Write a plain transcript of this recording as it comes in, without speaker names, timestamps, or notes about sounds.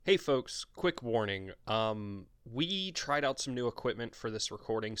Hey folks, quick warning. We tried out some new equipment for this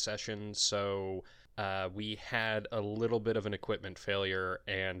recording session, so we had a little bit of an equipment failure,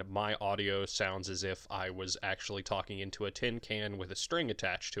 and my audio sounds as if I was actually talking into a tin can with a string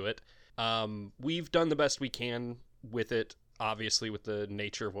attached to it. We've done the best we can with it. Obviously, with the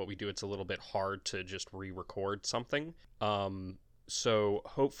nature of what we do, it's a little bit hard to just re-record something. So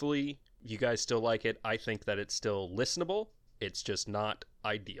hopefully you guys still like it. I think that it's still listenable. It's just not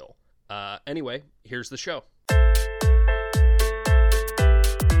ideal. Anyway, here's the show.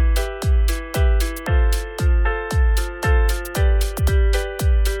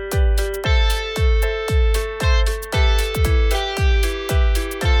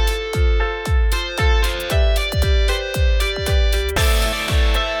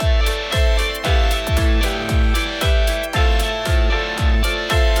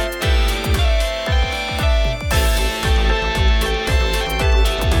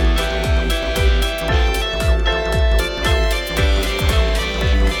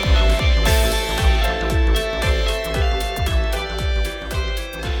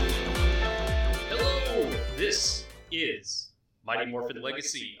 Morphin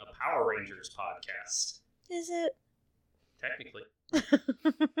Legacy, a Power Rangers podcast. Is it? Technically.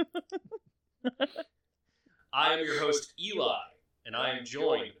 I am your host, Eli, and I am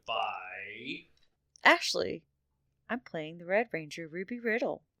joined by... Ashley. I'm playing the Red Ranger, Ruby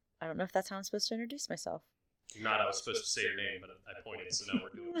Riddle. I don't know if that's how I'm supposed to introduce myself. Not I was supposed to say your name, but I pointed, so now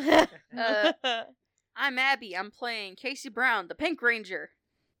we're doing it. I'm Abby. I'm playing Casey Brown, the Pink Ranger.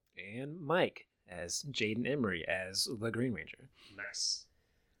 And Mike as Jaden Emery as the Green Ranger. Nice.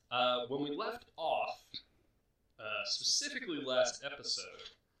 When we left off, specifically last episode,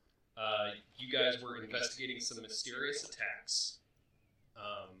 you guys were investigating some mysterious attacks.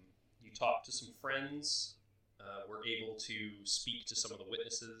 You talked to some friends, were able to speak to some of the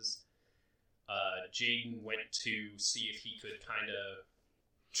witnesses. Jaden went to see if he could kind of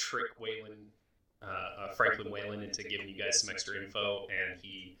trick Franklin Whalen into giving you guys some extra info, and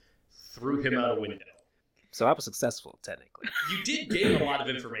he threw him out a window. So I was successful, technically. You did gain a lot of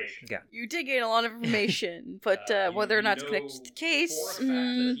information. Yeah. You did gain a lot of information, but whether or not it's connected to the case... For a fact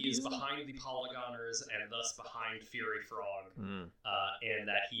that he is behind the Polygoners and thus behind Fury Frog, and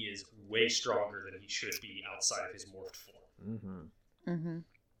that he is way stronger than he should be outside of his morphed form. Mm-hmm. Mm-hmm.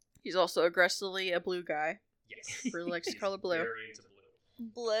 He's also aggressively a blue guy. Yes. Really likes the color blue. Very into blue.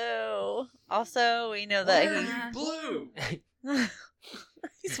 Blue. Also, we know that Why blue?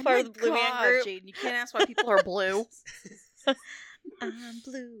 He's part of the Blue Man group. Jaden, you can't ask why people are blue. I'm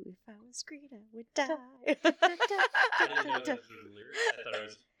blue. If I was green, I would die. I didn't know that was the lyrics. I thought it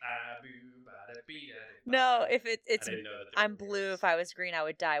was... No, if it's I didn't know that I'm blue. If I was green, I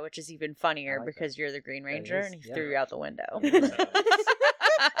would die, which is even funnier like because you're the Green Ranger is, and he yeah. threw you out the window. That's it.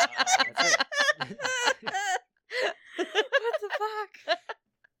 What the fuck?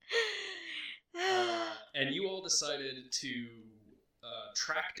 And you all decided to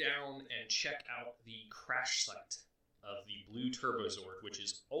track down and check out the crash site of the Blue Turbozord, which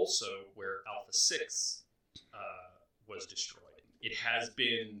is also where Alpha 6 was destroyed. It has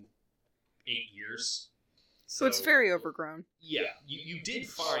been 8 years. So it's very overgrown. Yeah, you did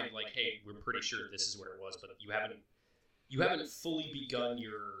find, like, hey, we're pretty sure this is where it was, but you haven't fully begun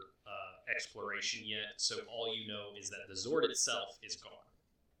your exploration yet, so all you know is that the Zord itself is gone.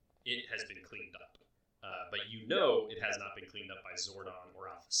 It has been cleaned up. But you know it has not been cleaned up by Zordon or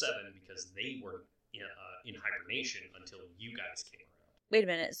Alpha 7 because they were in hibernation until you guys came around. Wait a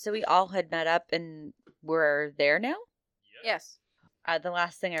minute. So we all had met up and we're there now? Yeah. Yes. The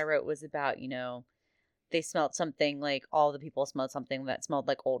last thing I wrote was about, they smelled something like all the people smelled something that smelled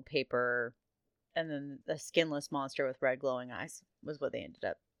like old paper. And then the skinless monster with red glowing eyes was what they ended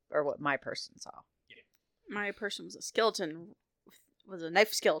up, or what my person saw. Yeah. My person was a skeleton. Was a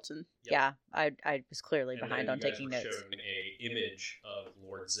knife skeleton. Yep. Yeah, I was clearly And behind then on you guys taking were notes. shown a image of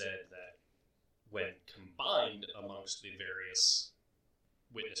Lord Zed that, when combined amongst the various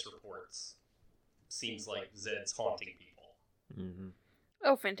witness reports, seems like Zed's haunting people. Mm-hmm.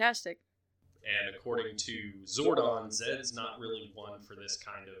 Oh, fantastic. And according to Zordon, Zed's not really one for this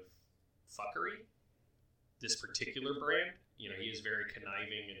kind of fuckery. This particular brand, he is very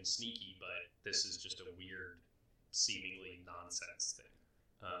conniving and sneaky, but this is just a weird, seemingly nonsense thing.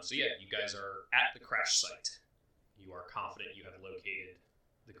 So yeah, you guys are at the crash site. You are confident you have located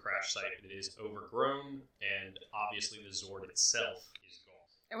the crash site. It is overgrown, and obviously the Zord itself is gone.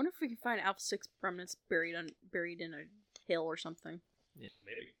 I wonder if we can find Alpha 6 remnants buried in a hill or something. Yeah.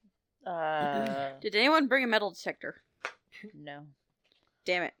 Maybe. Did anyone bring a metal detector? No.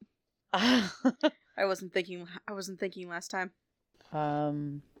 Damn it. I wasn't thinking last time.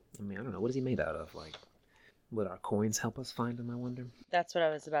 I mean, I don't know. What is he made out of? Like, would our coins help us find him, I wonder? That's what I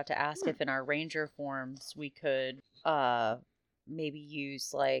was about to ask. If in our ranger forms we could maybe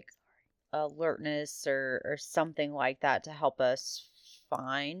use like alertness or something like that to help us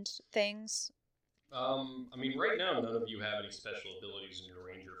find things. I mean, right now, none of you have any special abilities in your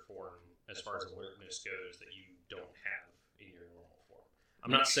ranger form as far as alertness goes that you don't have in your normal form.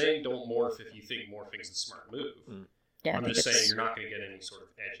 I'm not saying don't morph if you think morphing's a smart move. Yeah, I'm just saying you're not going to get any sort of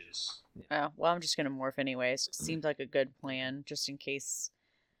edges. Oh, well, I'm just gonna morph anyways. Seems like a good plan, just in case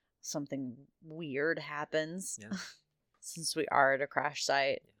something weird happens. Yeah. Since we are at a crash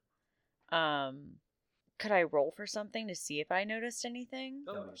site. Could I roll for something to see if I noticed anything?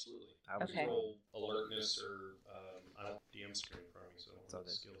 No, absolutely. I would Okay. Roll alertness or I don't DM screen in front of me, so It's all what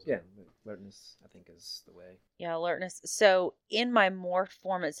good. skills. Yeah, alertness, I think, is the way. Yeah, alertness. So in my morph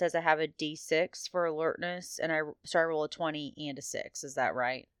form, it says I have a D6 for alertness, and I roll a 20 and a 6. Is that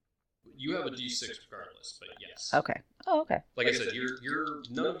right? You have a D6 regardless, but yes. Okay. Oh, okay. Like I said, you're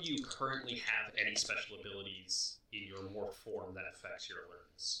none of you currently have any special abilities in your morph form that affects your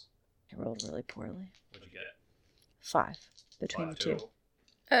alertness. I rolled really poorly. What'd you get? 5 between 5 the two. total?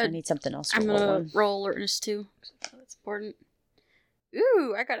 I need something else to I'm roll gonna on. roll alertness too. That's important.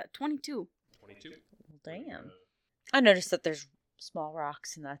 Ooh, I got a 22. 22. Damn. I noticed that there's small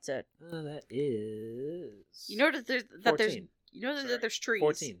rocks, and that's it. That is... You know that there's 14. you know that Sorry. there's trees.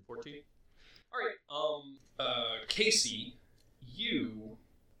 14. 14. All right. Casey, you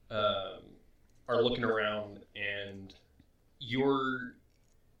are looking around and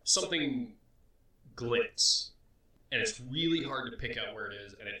something glints, and it's really hard to pick out where it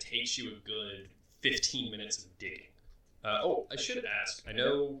is, and it takes you a good 15 minutes of digging. I should ask. I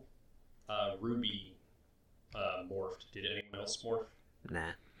know Ruby morphed. Did anyone else morph?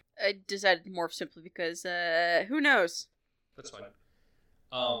 Nah. I decided to morph simply because who knows? That's fine.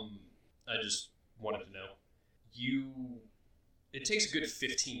 I just wanted to know. It takes a good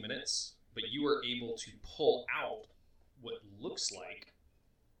 15 minutes, but you are able to pull out what looks like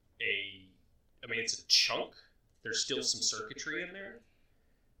it's a chunk. There's still some circuitry in there,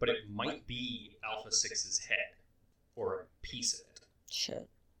 but it might be Alpha 6's head or a piece of it. Shit.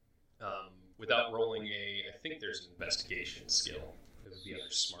 Without rolling I think there's an investigation skill. It would be under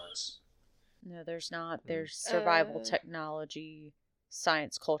smarts. No, there's not. There's survival technology,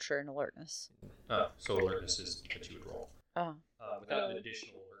 science, culture, and alertness. So alertness is what you would roll. Oh. Without an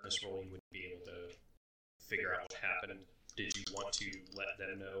additional alertness roll, you wouldn't be able to figure out what happened. Did you want to let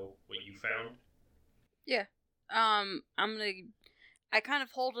them know what you found? Yeah. I kind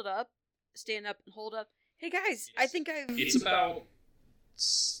of hold it up, stand up and hold up. Hey guys, I think I've... It's about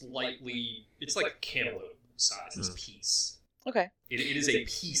it's like a cantaloupe size, this piece. Okay. It is a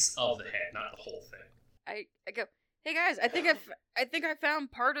piece of the head, not the whole thing. I go, hey guys, I think I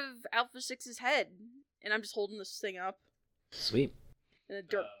found part of Alpha 6's head, and I'm just holding this thing up. Sweet. And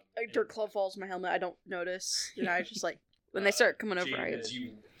a dirt club falls in my helmet. I don't notice, and I just like when they start coming over. Jane, as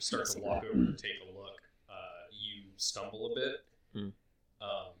you start to walk over to take a look, you stumble a bit.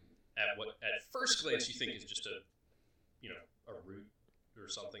 At first glance you think is just a root or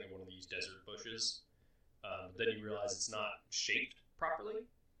something in one of these desert bushes. Then you realize it's not shaped properly,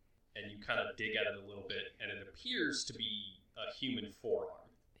 and you kind of dig at it a little bit, and it appears to be a human forearm.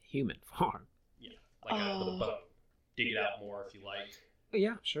 Human farm. Yeah, like a little bone. Dig it out more if you like.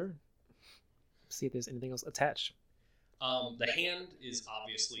 Yeah, sure. See if there's anything else attached. The hand is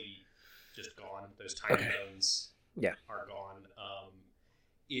obviously just gone. Those tiny bones are gone.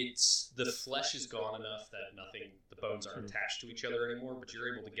 The flesh is gone enough that the bones aren't attached to each other anymore, but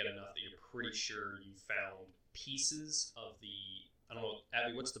you're able to get enough that you're pretty sure you found pieces of I don't know,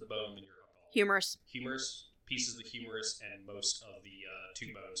 Abby, what's the bone that you're called? Humerus. Humerus. Pieces of the humerus and most of the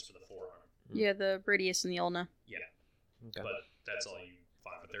two bones for the forearm. Yeah, the radius and the ulna. Yeah. Okay. But that's all you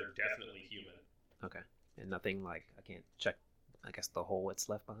find. But they're definitely human. Okay. And nothing like, I can't check, I guess, the hole it's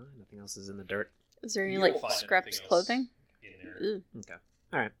left behind? Nothing else is in the dirt? Is there any You like don't find scraps anything else clothing? in there. Ew. Okay.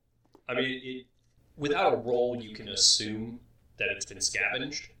 All right. I mean, without a roll, you can assume that it's been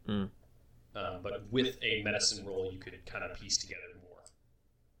scavenged. But with a medicine roll, you could kind of piece together more.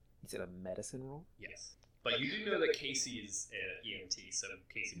 You said a medicine roll? Yes. But you do know that Casey is an EMT, so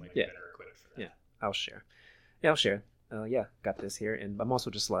Casey might be better equipped for that. Yeah, I'll share. Yeah, I'll share. Got this here. And I'm also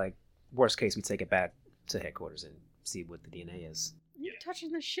just like, worst case, we take it back to headquarters and see what the DNA is. You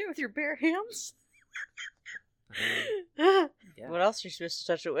touching this shit with your bare hands? Yeah. What else are you supposed to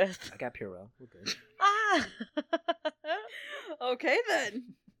touch it with? I got Purell. We're good. Ah! Okay then.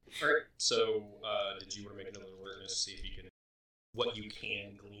 All right. So, did you want to make another alertness, see if you can, what you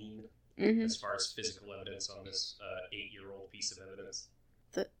can glean as far as physical evidence on this 8-year-old piece of evidence?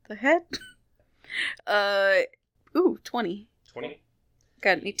 The head? 20. 20.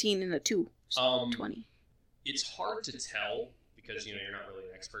 Got an 18 and a 2. So Um, 20. It's hard to tell because you're not really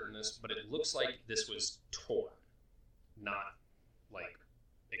an expert in this, but it looks like this was torn, not like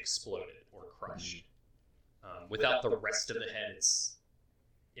exploded or crushed. Without the rest of the head, it's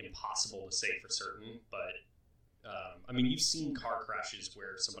impossible to say for certain. But you've seen car crashes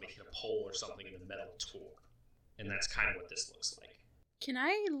where somebody hit a pole or something and the metal tore, and that's kind of what this looks like. Can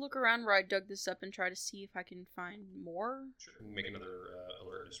I look around where I dug this up and try to see if I can find more? Sure. Make another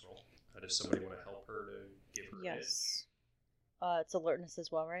alertness roll. Does somebody want to help her to give her a hit? Yes. It's alertness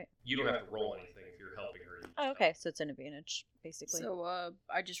as well, right? You don't have to roll anything if you're helping her. Oh, okay. So it's an advantage, basically. So,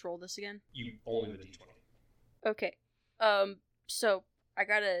 I just roll this again? You only the d20. Okay. So I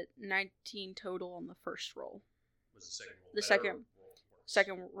got a 19 total on the first roll. Was the second roll The better or second- worse?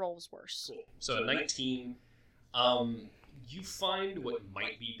 Second roll was worse. Cool. So 19. You find what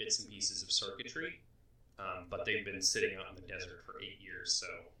might be bits and pieces of circuitry, but they've been sitting out in the desert for 8 years, so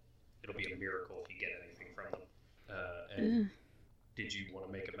it'll be a miracle if you get anything from them. And did you want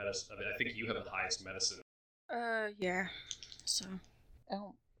to make a medicine? I think you have the highest medicine. Yeah. So.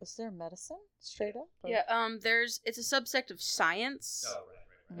 Oh, is there medicine straight up? or- Yeah, it's a subsect of science, Oh,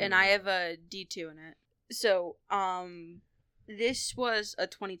 right. and I have a D2 in it. So, this was a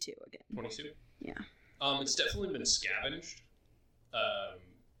 22 again. 22? Yeah. It's definitely been scavenged,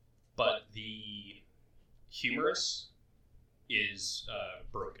 but the humerus is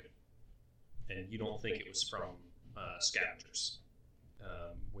broken, and you don't think it was from scavengers.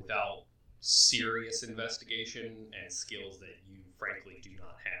 Without serious investigation and skills that you frankly do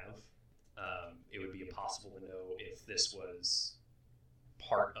not have, it would be impossible to know if this was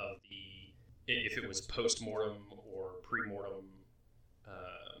part of if it was post-mortem or pre-mortem,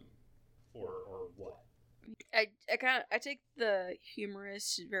 or what. I take the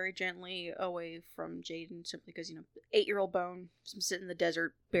humerus very gently away from Jaden simply because 8-year-old bone, some sit in the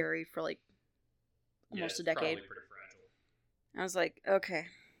desert buried for like almost a decade. Probably pretty fragile. I was like, okay.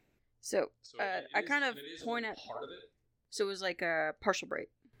 So I kind of it is point only at. part of it. So it was like a partial break.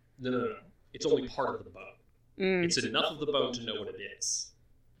 No. It's only part of the bone. Mm. It's enough of the bone to know what it is,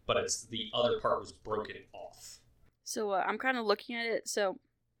 but it's the other part was broken off. So I'm kind of looking at it. So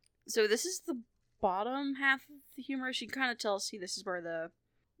this is the bottom half of the humerus. You can kind of tell. See, this is where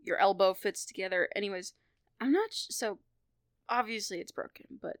your elbow fits together. Anyways, I'm not. So obviously it's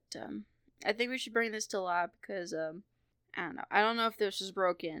broken, but I think we should bring this to lab because I don't know. I don't know if this was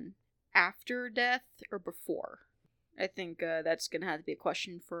broken after death or before. I think that's gonna have to be a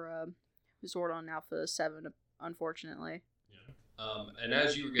question for Zordon Alpha 7, unfortunately. Yeah. And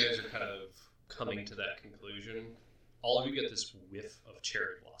as you guys are kind of coming to that conclusion, all of you get this whiff of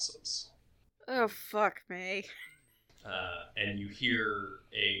cherry blossoms. Oh, fuck me. And you hear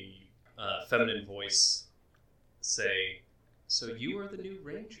a feminine voice say, "So you are the new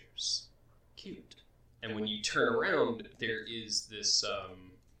Rangers. Cute." And when you turn around, there is this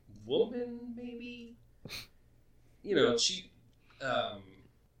woman, maybe?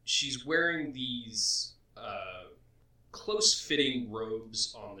 She's wearing these close-fitting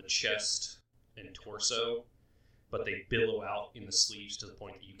robes on the chest and torso, but they billow out in the sleeves to the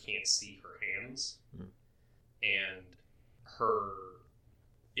point that you can't see her hands. And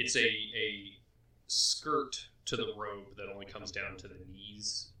it's a skirt to the robe that only comes down to the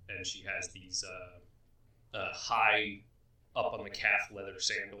knees, and she has these high up on the calf leather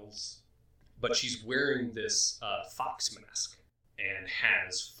sandals. But she's wearing this fox mask and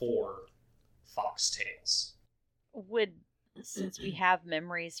has 4 fox tails. Since we have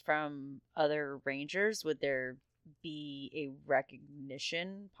memories from other rangers, would there be a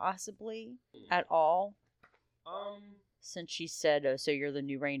recognition possibly at all? Since she said, "Oh, so you're the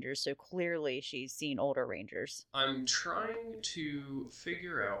new ranger," so clearly she's seen older rangers. I'm trying to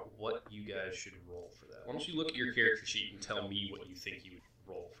figure out what you guys should roll for that. Why don't you look at your character sheet and tell me what you think you would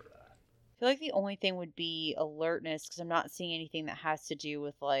roll for that? I feel like the only thing would be alertness, because I'm not seeing anything that has to do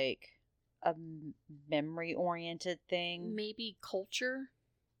with like a memory-oriented thing. Maybe culture?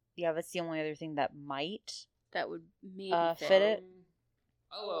 Yeah, that's the only other thing that might. That would maybe fit it.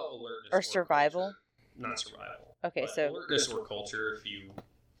 I'll allow alertness Or survival? culture. Not survival. Okay, But so alertness or culture if you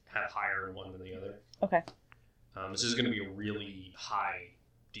have higher in one than the other. okay. This is going to be a really high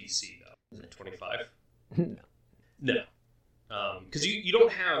DC though. Is it 25? No. No. Because you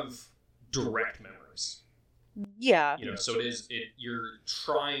don't have direct memories. Yeah. So you're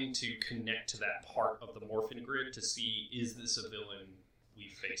trying to connect to that part of the Morphin grid to see, is this a villain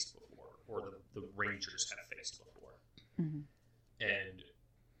we've faced before, or the Rangers have faced before. Mm-hmm. And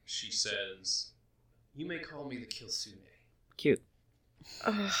she says, "You may call me the Kilsune." Cute.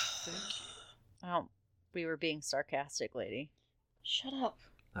 Oh, we were being sarcastic, lady. Shut up.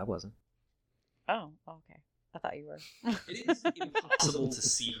 I wasn't. Oh, okay. I thought you were. It is impossible to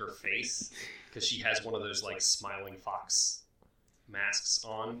see her face because she has one of those like smiling fox masks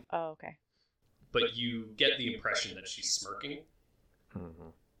on, Oh, okay. but you get the impression that she's smirking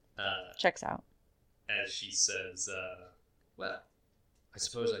Checks out. as she says, well, I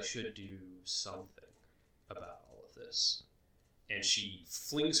suppose I should do something about all of this. And she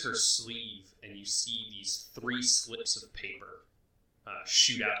flings her sleeve, and you see these 3 slips of paper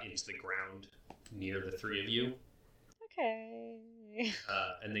shoot out into the ground near the 3 of you. Okay.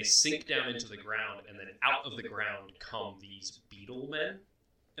 And they sink down into the ground, and then out of the ground come these beetle men.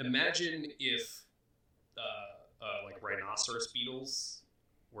 Imagine if like rhinoceros beetles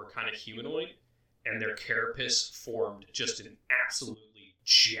were kind of humanoid, and their carapace formed just an absolutely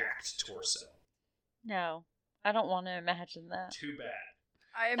jacked torso. No, I don't want to imagine that. Too bad.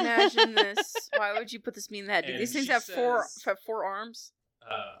 I imagine this. Why would you put this mean that? Do And these things she have says- four arms?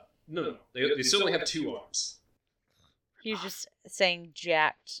 No. They still only have 2 arms. You're just saying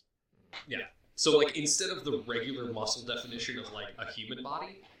jacked. Yeah. So, like, instead of the regular muscle definition of, like, a human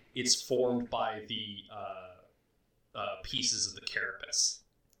body, it's formed by the pieces of the carapace.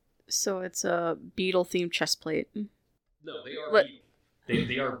 So it's a beetle-themed chest plate. No, they are Let- beetle.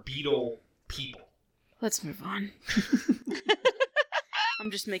 They are beetle people. Let's move on.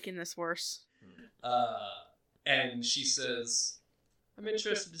 I'm just making this worse. And she says, I'm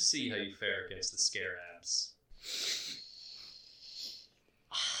interested to see how you fare against the scarabs.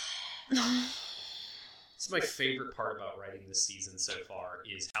 It's my favorite part about writing this season so far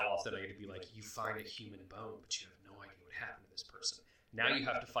is how often I get to be like, you find a human bone, but you have no idea what happened to this person. Now you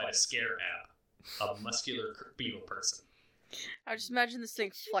have to fight a scarab, a muscular beetle person. I just imagine this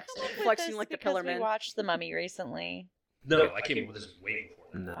thing flexing This like the because Pillar we Man. watched The Mummy recently. No, I came up with this way before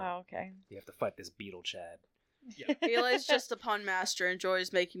that. No. Oh, okay. You have to fight this beetle Chad. Yeah. Eli's just a pun master,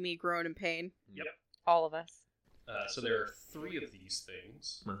 enjoys making me groan in pain. Yep. All of us. So there are 3 of these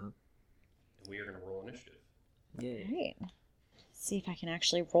things, Uh-huh. and we are going to roll initiative. Yeah. Right. See if I can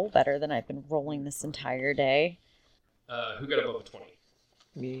actually roll better than I've been rolling this entire day. Who got above a 20?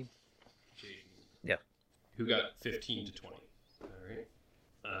 Me. Jaden. Yeah. Who got 15 to 20? All right.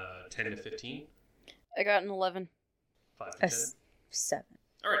 10 to 15? I got an 11. 5 to A 10? 7.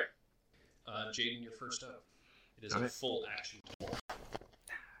 All right. Jaden, you're first up. It is a Alright. full action.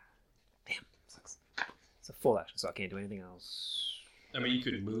 Damn. Sucks. It's a full action, so I can't do anything else. I mean, you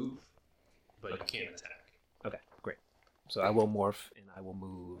could move, but you can't attack. Okay, great. So I will morph and I will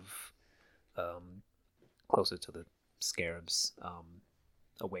move closer to the scarabs,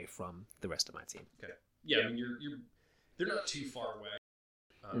 away from the rest of my team. Okay. Yeah, I mean, you're they're not too far away.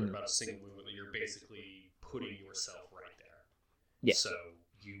 They're about a single movement, but you're basically putting yourself right there. Yeah. So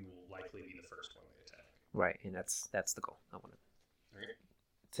you will likely be the first one they attack. Right, and that's the goal. I want to All right.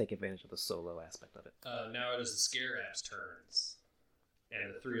 take advantage of the solo aspect of it. Now it is the scarabs' turns,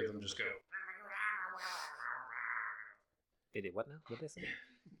 and the 3 of them just go. They did what now? What did they say?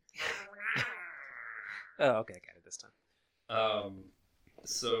 Oh, okay, I got it this time.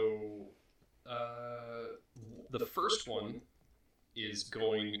 The first one is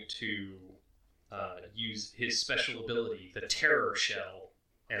going to use his special ability, the Terror Shell,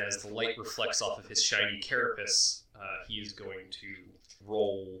 and as the light reflects off of his shiny carapace, he is going to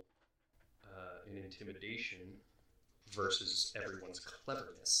roll an intimidation versus everyone's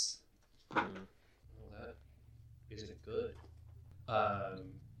cleverness. Well, that isn't good.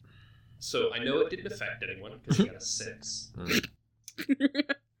 So I know it didn't affect anyone because he got a 6.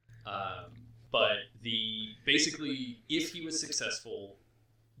 But basically, if he was successful,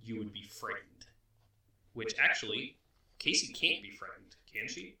 you would be frightened. Which actually, Casey can't be frightened, can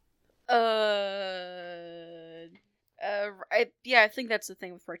she? I think that's the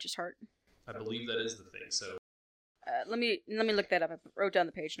thing with Righteous Heart. I believe that is the thing. So, Let me look that up. I wrote down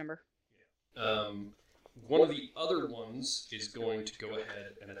the page number. one of the other ones is going to go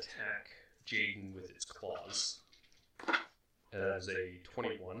ahead and attack Jaden with its claws. As a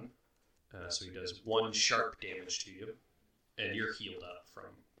 21. So he does 1 sharp damage to you, and you're healed up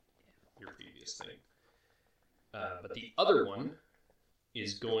from your previous thing. But the other one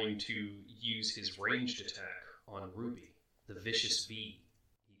is going to use his ranged attack on Ruby, the Vicious V.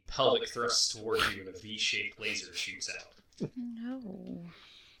 He pelvic thrusts towards you, and a V-shaped laser shoots out. No.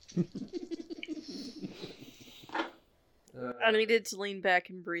 I needed to lean back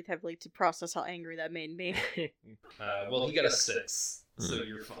and breathe heavily to process how angry that made me. Well, he got a 6, so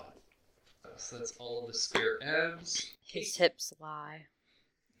you're fine. So that's all of the scarabs. His hips lie.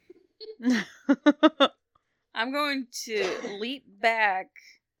 I'm going to leap back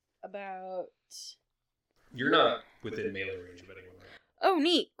about... You're not within melee range of anyone, right? Oh,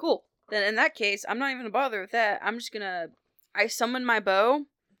 neat. Cool. Then in that case, I'm not even gonna bother with that. I'm just gonna... I summon my bow,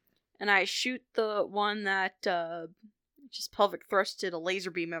 and I shoot the one that, just pelvic thrusted a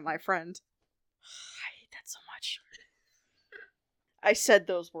laser beam at my friend. I hate that so much. I said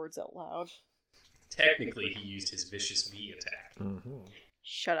those words out loud. Technically, he used his vicious V attack. Mm-hmm.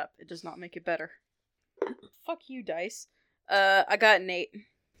 Shut up. It does not make it better. Fuck you, dice. I got an 8.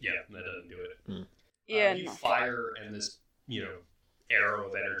 Yeah, that doesn't do it. Yeah, You no. fire, and this, arrow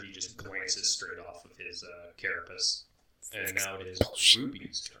of energy just glances straight off of his carapace. And now it is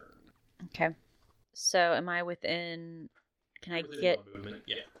Ruby's turn. Okay. So am I within... Can I Within get... one movement,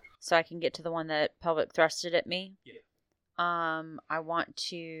 yeah. So I can get to the one that pelvic thrusted at me? Yeah. I want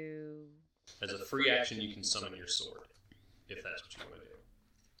to... As a free action, you can summon your sword, if that's what you want to do.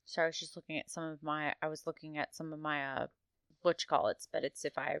 So I was just looking at some of my... whatchamacallits, but it's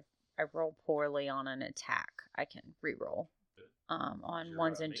if I roll poorly on an attack, I can re-roll on Your,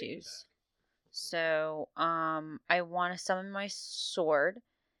 ones and making twos. attack. So I want to summon my sword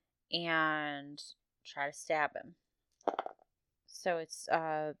and try to stab him. So it's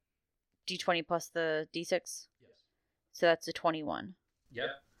d20 plus the d6. Yes. So that's a 21. Yeah,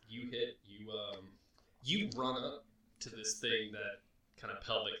 you hit. You run up to this thing that kind of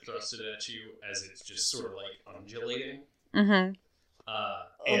pelvic thrusted at you as it's just sort of like undulating. Mm-hmm.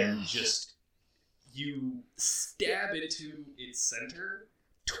 And just you stab into its center,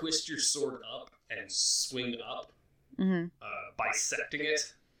 twist your sword up, and swing up, Mm-hmm. bisecting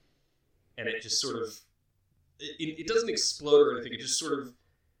it, and it just sort of it doesn't explode or anything. It just sort of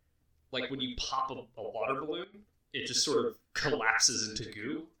like when you pop a water balloon, it just sort of collapses into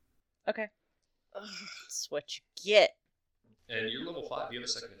goo. Okay. That's what you get. And you're level 5. You have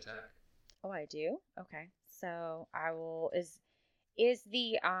a second attack. Oh, I do? Okay. So I will... Is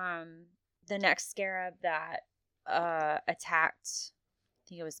the next scarab that attacked, I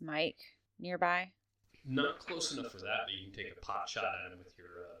think it was Mike, nearby? Not close enough for that, but you can take a pot shot at him with your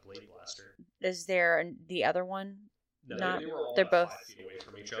blade blaster. Is there the other one? No, Not- they were all they're about both- 5 feet away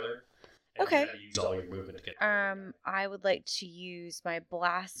from each other. And Okay. You had to use all your movement to get there. I would like to use my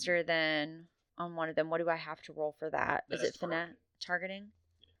blaster then on one of them. What do I have to roll for that? Is That's it targeting?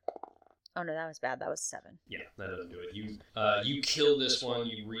 Oh no, that was bad. That was 7. Yeah, that doesn't do it. You kill this one,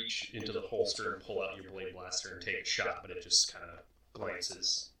 you reach into the holster and pull out your blade blaster and take a shot, but it just kind of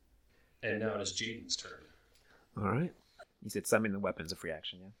glances. And now it is Jaden's turn. All right. You said summon the weapon's a free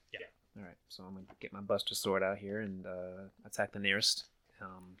action, yeah? Yeah. All right. So I'm going to get my Buster Sword out here and attack the nearest.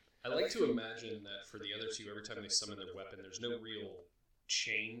 I like to imagine that for the other two, every time they summon their weapon, there's no real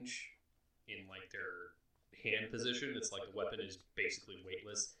change in like their hand position. It's like the weapon is basically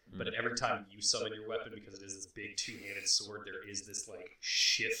weightless. But every time you summon your weapon, because it is this big two-handed sword, there is this like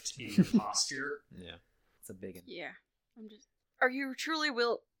shift in your posture. Yeah. It's a big one. Yeah. Are you truly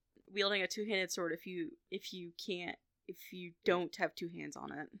wielding a two-handed sword if you don't have two hands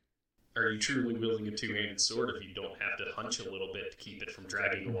on it? Are you truly wielding a two-handed sword if you don't have to hunch a little bit to keep it from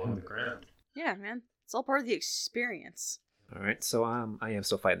dragging along the ground? Yeah, man. It's all part of the experience. All right. So I am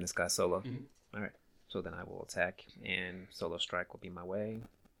still fighting this guy solo. Mhm. All right. So then I will attack, and solo strike will be my way,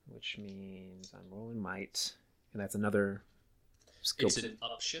 which means I'm rolling might, and that's another skill. It's an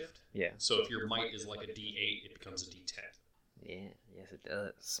upshift. Yeah. So if your might is like a D8, it becomes a D10. Yeah. Yes, it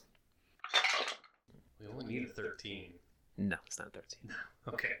does. We only need a 13. No, it's not 13.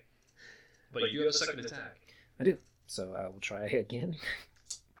 Okay. But you have a second attack. I do. So I will try again.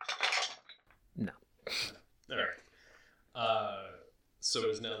 No. All right. So it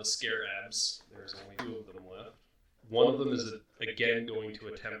is now the Scarabs. There's only 2 of them left. One of them is again going to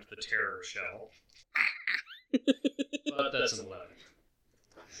attempt the Terror Shell. But that's an 11.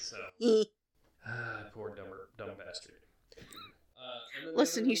 So. Poor dumb bastard. And then the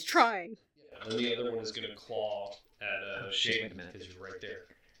Listen, other he's one's- trying. Yeah, and then the other one is going to claw at Oh, shit, wait a Shaden, minute. because you're right there.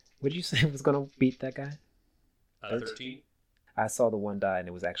 What did you say was going to beat that guy? 13? I saw the one die, and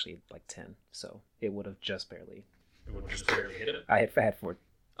it was actually like 10. So it would have just barely. It would just barely hit him. I had 4.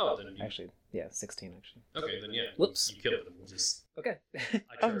 Oh, then you... Actually, yeah, 16 actually. Okay, then yeah. Whoops. You killed him. We'll just... Okay. I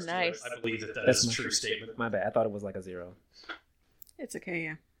Oh, trust you. nice. I believe that That's is a my- true statement. My bad. I thought it was like a 0. It's okay,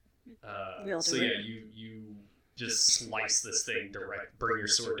 yeah. We'll So do yeah, it. you just slice this thing bring your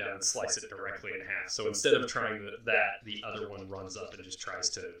sword down and slice it directly in half. So instead of trying that, the other one runs up and just tries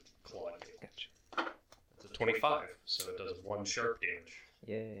to claw at you. Gotcha. It's a 25, so it does 1 sharp damage.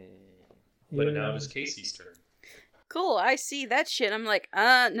 Yay. But now it is Casey's turn. Cool, I see that shit. I'm like,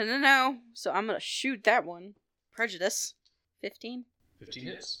 no. So I'm gonna shoot that one. Prejudice. 15? 15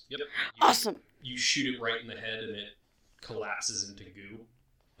 hits. Yep. Awesome. You shoot it right in the head, and it collapses into goo.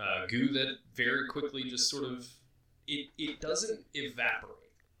 Goo that very quickly just sort of... It doesn't evaporate.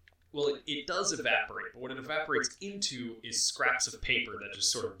 Well, it does evaporate, but what it evaporates into is scraps of paper that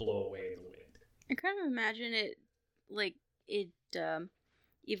just sort of blow away in the wind. I kind of imagine it like it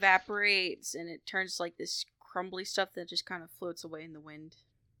evaporates and it turns like this crumbly stuff that just kind of floats away in the wind.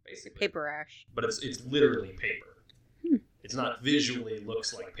 Basically. Paper ash. But it's literally paper. It's not visually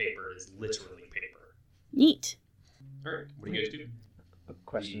looks like paper, it's literally paper. Neat. Alright, what do you guys do? A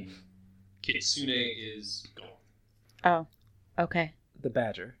question. Kitsune is gone. Oh, okay. The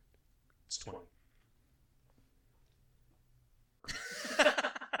badger. It's 20.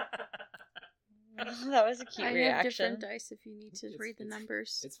 That was a cute I reaction. have different dice if you need to read the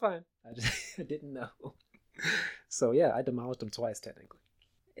numbers. It's fine. I didn't know. So yeah, I demolished him twice technically.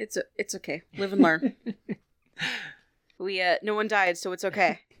 It's okay. Live and learn. No one died, so it's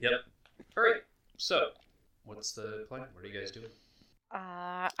okay. Yep. Alright, so, what's the plan? What are you guys doing?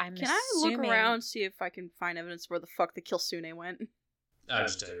 I'm Can I look around, see if I can find evidence where the fuck the Kitsune went? I'll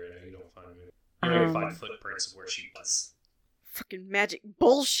just tell you right now, you don't find it. You only find footprints of where she was. Fucking magic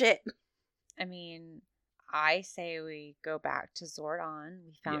bullshit. I mean, I say we go back to Zordon.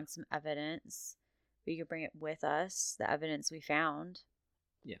 We found some evidence. We could bring it with us, the evidence we found.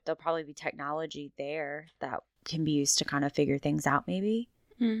 Yeah. There'll probably be technology there that can be used to kind of figure things out, maybe.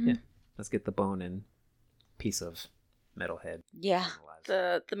 Mm-hmm. Yeah. Let's get the bone and piece of metal head. Yeah.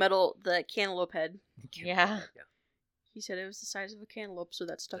 The metal, the cantaloupe head. Yeah. He said it was the size of a cantaloupe, so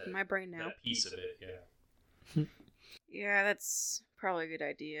that's stuck in my brain now. That piece of it, yeah. Yeah, that's probably a good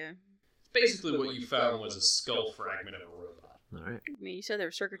idea. Basically what you found was a skull fragment of a robot. All right. I mean, you said there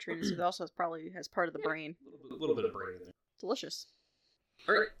was circuitry in it, so it also probably has part of the brain. A little bit of brain in there. Delicious.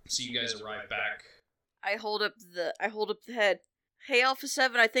 Alright, so you guys arrive back. I hold up the head. Hey, Alpha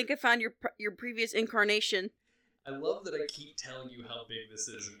 7, I think I found your previous incarnation. I love that I keep telling you how big this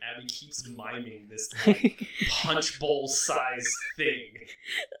is, and Abby keeps miming this like punch bowl sized thing.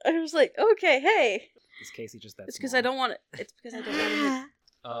 I was like, okay, hey. Is Casey just that? It's because I don't want it. It's because I don't want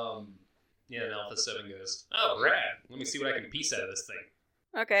it. Yeah, and Alpha 7 goes, oh, rad. Let me see what I can piece out of this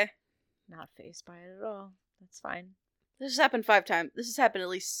thing. Okay. Not phased by it at all. That's fine. This has happened 5 times. This has happened at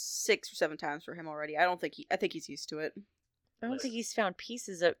least 6 or 7 times for him already. I think he's used to it. I don't think he's found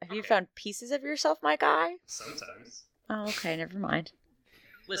pieces of... Have you found pieces of yourself, my guy? Sometimes. Oh, okay. Never mind.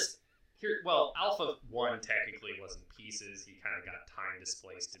 Listen, here, well, Alpha 1 technically wasn't pieces. He kind of got time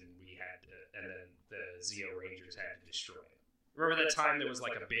displaced, and and then the Zeo Rangers had to destroy it. Remember that time there was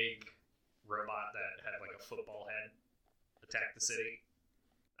like a big robot that had like a football head attack the city?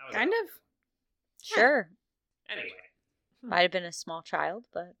 That was Kind of. Sure. Anyway. Might have been a small child,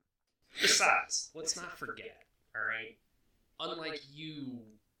 but... Besides, let's not forget, alright? Unlike you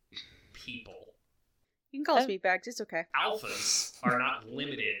people, You can call us meatbags. It's okay. alphas are not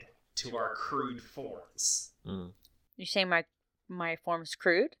limited to our crude forms. You saying my form's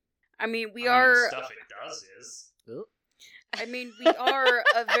crude? I mean, we I mean, are... stuff it does is. I mean, we are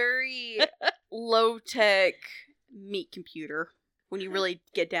a very low-tech meat computer when you really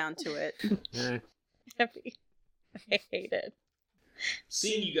get down to it. I hate it.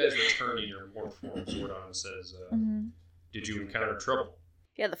 Seeing you guys return in your morph forms, Zordon says, did you encounter trouble?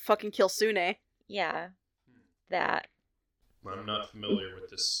 Yeah, the fucking Kitsune. Yeah. That. I'm not familiar with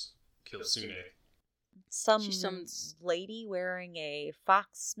this Kitsune. Some She's lady wearing a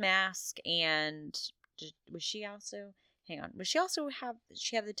fox mask and... Was she also... Hang on. Was she also have... Did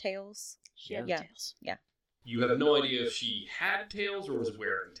she have the tails? She had Yeah. tails. Yeah. You have no idea if she had tails or was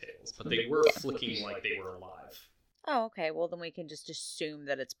wearing tails, but they were flicking like they were alive. Oh, okay. Well, then we can just assume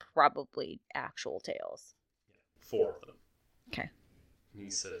that it's probably actual tails. Yeah, 4 of them. Okay. And he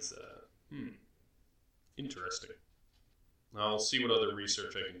says, interesting. I'll see what other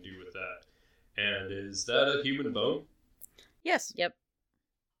research I can do with that. And is that a human bone? Yes. Yep.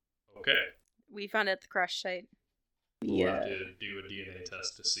 Okay. We found it at the crash site. We'll have to do a DNA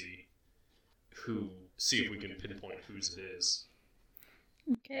test to see if we can pinpoint whose it is.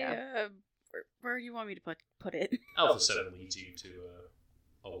 Okay, where do you want me to put it? Alpha 7 leads you to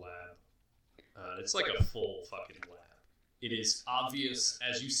a lab. It's like a full fucking lab. It is obvious,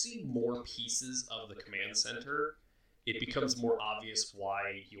 as you see more pieces of the command center, it becomes more obvious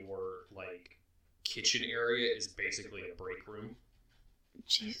why your, like, kitchen area is basically a break room.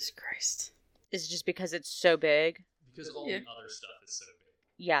 Jesus Christ. Is it just because it's so big? Because all the other stuff is so big.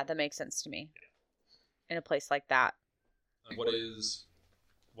 Yeah, that makes sense to me. In a place like that.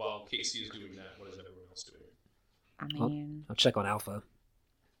 While Casey is doing that, what is everyone else doing? I mean... I'll check on Alpha.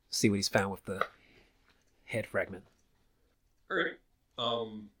 See what he's found with the head fragment. Alright.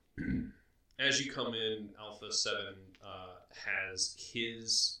 As you come in, Alpha 7 has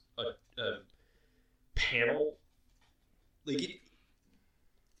his a panel. Like,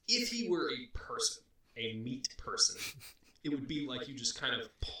 if he were a person, a meat person, it would be like you just kind of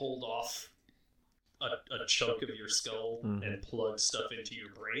pulled off a chunk of your skull and plugged stuff into your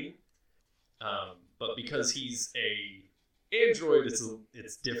brain. But because he's a android,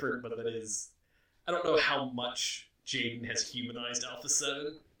 it's different, but that is... I don't know how much Jaden has humanized Alpha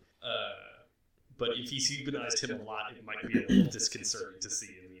 7, but if he's humanized him a lot, it might be a little disconcerting to see.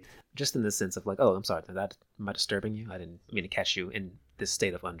 I mean, just in the sense of like, oh, I'm sorry, am I disturbing you? I didn't mean to catch you in this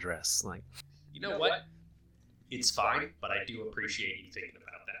state of undress. Like, you know what? It's fine, but I do appreciate you thinking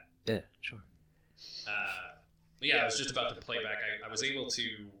about that. Yeah, sure. I was just about to play back. I was able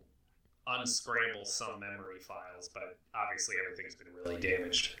to unscramble some memory files, but obviously everything's been really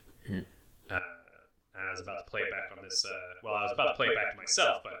damaged. I was about to play it back on this. I was about to play it back to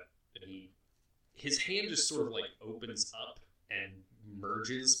myself, but his hand just sort of like opens up and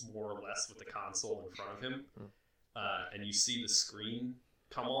merges more or less with the console in front of him, and you see the screen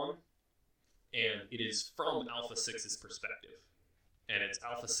come on, and it is from Alpha 6's perspective, and it's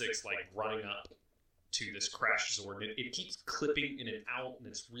Alpha 6 like running up to this crash zone. It keeps clipping in and out, and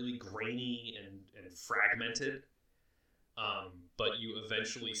it's really grainy and fragmented. But you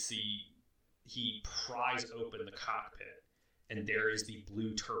eventually see he pries open the cockpit, and there is the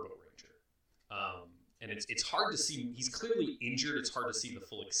blue Turbo Ranger. And it's hard to see. He's clearly injured. It's hard to see the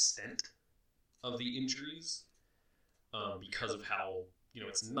full extent of the injuries because of how,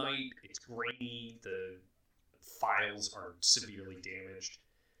 it's night, it's grainy, the files are severely damaged.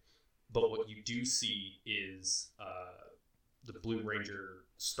 But what you do see is the Blue Ranger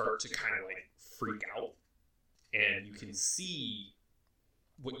start to kind of like freak out, and you can see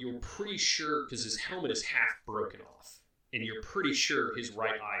what you're pretty sure, because his helmet is half broken off, and you're pretty sure his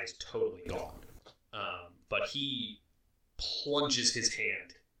right eye is totally gone. But he plunges his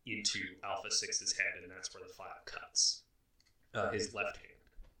hand into Alpha 6's head, and that's where the file cuts. His left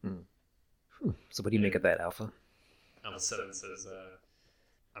hand. So what do you make of that, Alpha? Alpha 7 says,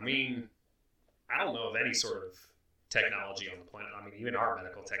 I don't know of any sort of technology on the planet. Even our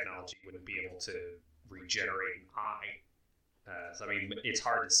medical technology wouldn't be able to regenerate an eye. It's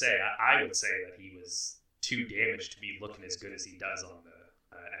hard to say. I would say that he was too damaged to be looking as good as he does on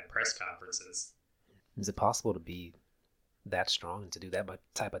the at press conferences. Is it possible to be that strong and to do that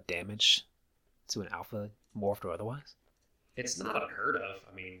type of damage to an Alpha, morphed or otherwise? It's not unheard of.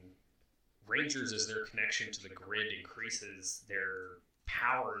 Rangers, as their connection to the grid increases, their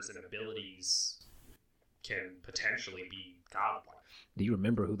powers and abilities can potentially be godlike. Do you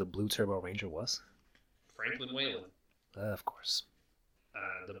remember who the Blue Turbo Ranger was? Franklin Whalen. Of course.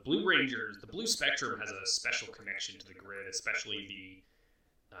 The Blue Rangers, the Blue Spectrum has a special connection to the grid, especially the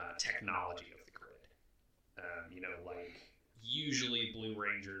technology of the grid. Usually Blue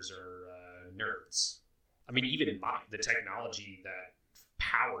Rangers are nerds. Even the technology that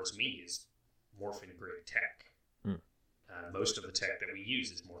powers me is Morphin grid tech. Most of the tech that we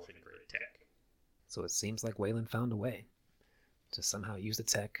use is Morphin grid tech. So it seems like Wayland found a way to somehow use the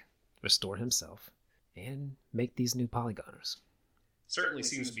tech, restore himself, and make these new polygoners. Certainly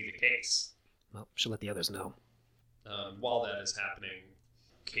seems to be the case. Well, she'll let the others know. While that is happening,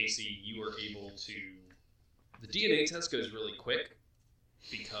 Casey, you are able to... The DNA test goes really quick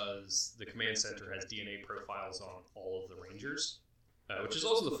because the command center has DNA profiles on all of the Rangers, which is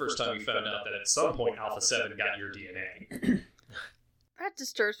also the first time we found out that at some point Alpha 7 got your DNA. That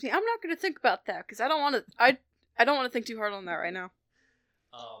disturbs me. I'm not going to think about that because I don't want to. I don't want to think too hard on that right now.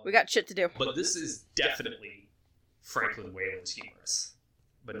 We got shit to do. But this is definitely Franklin Whalen's humorous,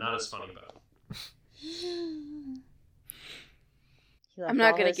 but not as funny about it. I'm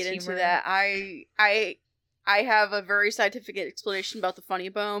not going to get into that. I have a very scientific explanation about the funny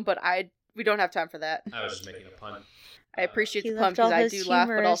bone, but we don't have time for that. I was just making a pun. I appreciate the pun because I do laugh,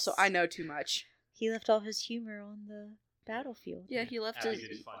 but also I know too much. He left all his humor on the battlefield. Yeah, he left his... I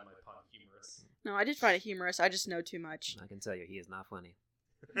didn't find my pun humorous. No, I did find it humorous. I just know too much. I can tell you, he is not funny.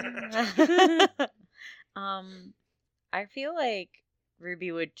 I feel like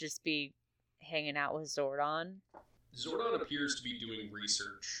Ruby would just be hanging out with Zordon. Zordon appears to be doing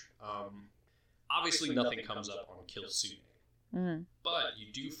research. Obviously, nothing comes up on Kitsune. Mm-hmm. But you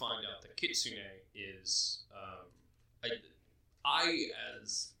do find out that Kitsune is... I,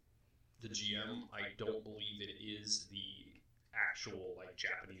 as the GM, I don't believe it is the actual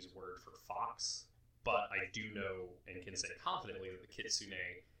Japanese word for fox, but I do know and can say confidently that the Kitsune,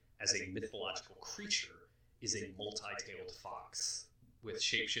 as a mythological creature, is a multi-tailed fox with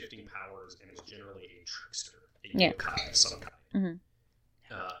shape-shifting powers and is generally a trickster, a yokai of some kind. Mm-hmm.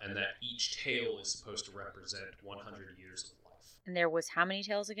 and that each tail is supposed to represent 100 years of life. And there was how many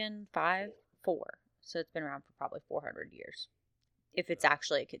tails again? 5? 4. So it's been around for probably 400 years. If it's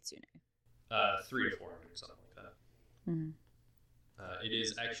actually a kitsune. 3 to 400, something like that. Mm-hmm. It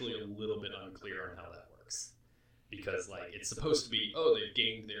is actually a little bit unclear on how that works. Because, like, it's supposed to be, oh, they've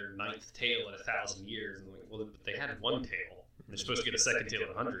gained their 9th tail in 1,000 years. And like, well, they had 1 tail. They're supposed to get a 2nd tail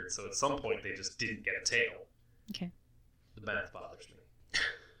in 100. So at some point, they just didn't get a tail. Okay. The math bothers me.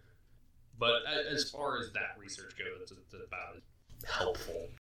 But as far as that research goes, it's about as helpful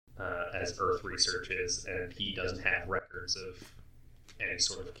as Earth research is. And he doesn't have records of any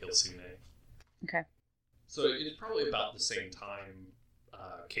sort of kitsune. Okay. So it's probably about the same time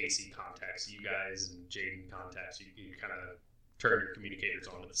Casey contacts you guys and Jaden contacts you. You kind of turn your communicators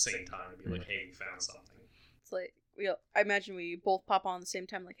on at the same time and be like, hey, we found something. It's like, I imagine we both pop on at the same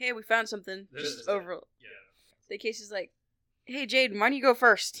time, like, hey, we found something. Just over. Yeah. The Casey's like, hey, Jaden, why don't you go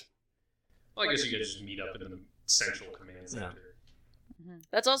first? Well, I guess you guys just meet up in the central command center. Mm-hmm.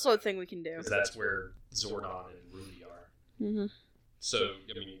 That's also a thing we can do. Because that's where Zordon and Ruby are. Mm-hmm. So,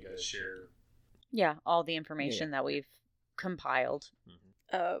 I mean, you guys share... Yeah, all the information that we've compiled.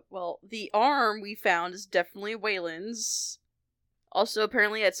 Well, the arm we found is definitely Wayland's. Also,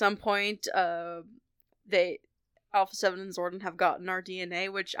 apparently, at some point, Alpha 7 and Zordon have gotten our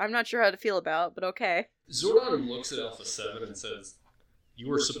DNA, which I'm not sure how to feel about, but okay. Zordon looks at Alpha 7 and says, you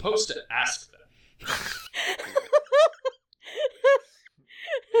were supposed to ask them.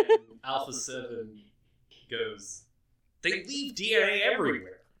 And Alpha 7 goes, they leave DNA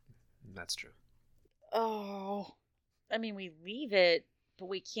everywhere. That's true. Oh. I mean, we leave it, but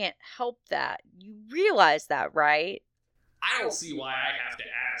we can't help that. You realize that, right? I don't see why I have to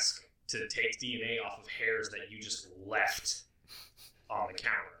ask to take DNA off of hairs that you just left on the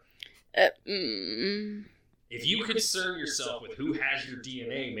counter. If you concern yourself with who has your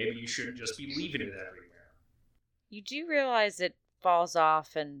DNA, maybe you shouldn't just be leaving it everywhere. You do realize it falls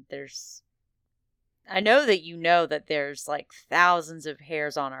off and there's... I know that there's like thousands of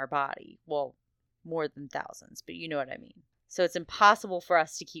hairs on our body. Well, more than thousands, but you know what I mean. So it's impossible for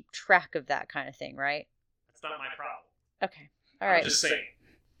us to keep track of that kind of thing, right? That's not my problem. Okay. All right. I'm just saying.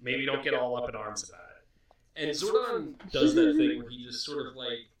 Maybe don't get all up in arms about it. And Zordon does that thing where he just sort of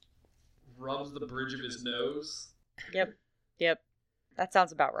like rubs the bridge of his nose. Yep. That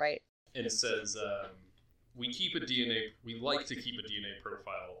sounds about right. And says, we like to keep a DNA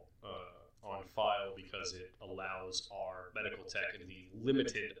profile on file because it allows our medical tech in the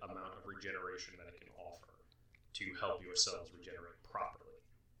limited amount of regeneration that it can offer to help your cells regenerate properly.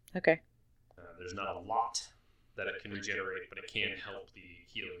 Okay. There's not a lot that it can regenerate, but it can help the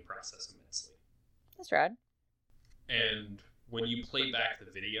healing process immensely. That's rad. And when you play back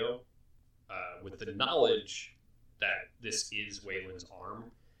the video, with the knowledge that this is Wayland's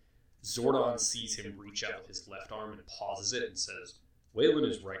arm, Zordon sees him reach out with his left arm and pauses it and says, Wayland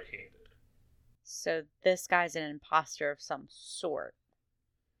is right-handed. So this guy's an imposter of some sort.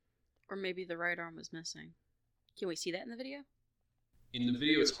 Or maybe the right arm was missing. Can we see that in the video? In the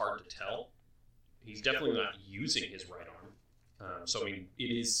video, it's hard to tell. He's definitely not using his right arm. So, I mean,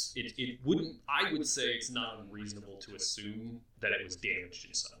 it wouldn't, I would say it's not unreasonable to assume that it was damaged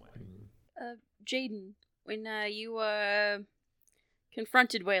in some way. Jaden, when you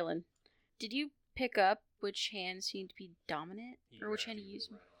confronted Wayland, did you pick up which hand seemed to be dominant? Or which hand you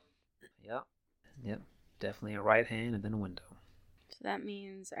used? Yep. Definitely a right hand and then a window. So that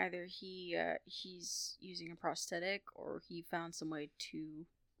means either he's using a prosthetic or he found some way to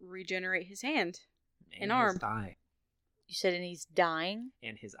regenerate his hand and arm. His eye. You said and he's dying?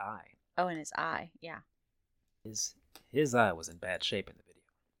 And his eye. Oh, and his eye. Yeah. His eye was in bad shape in the video.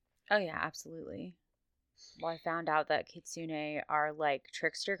 Oh, yeah, absolutely. Well, I found out that kitsune are like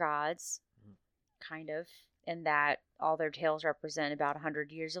trickster gods, kind of, in that all their tails represent about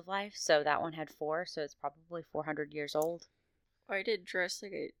 100 years of life. So that one had 4, so it's probably 400 years old. I did dress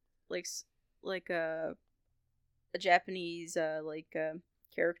like a Japanese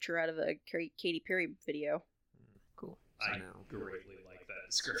caricature out of a Katy Perry video. Cool. I greatly like that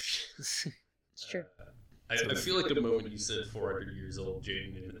description. It's true. I feel like the moment you said 400 years old,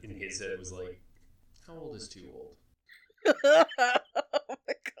 Jaden in his head was like, how old is too old? Oh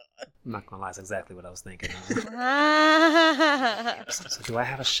my god. I'm not gonna lie, that's exactly what I was thinking. So do I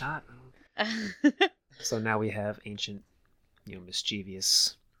have a shot? So now we have ancient,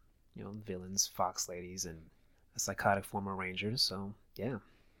 mischievous, villains, fox ladies, and a psychotic former ranger. So yeah.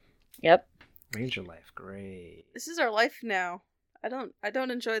 Yep. Ranger life, great. This is our life now. I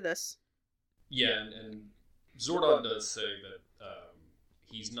don't enjoy this. Yeah, and Zordon does say that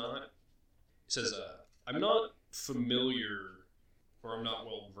he's not. He says, I'm not familiar or I'm not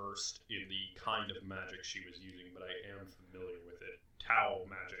well versed in the kind of magic she was using, but I am familiar with it. Tau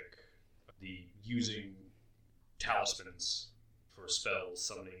magic, the using talismans for spells,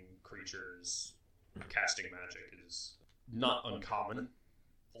 summoning creatures, casting magic is not uncommon.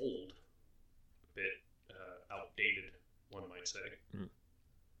 Old, a bit outdated, one might say.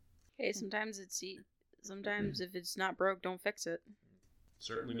 Hey, sometimes if it's not broke, don't fix it.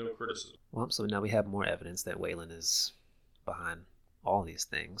 Certainly no criticism. Well, so now we have more evidence that Waylon is behind all these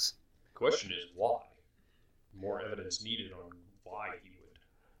things. The question is why? More evidence needed on why he would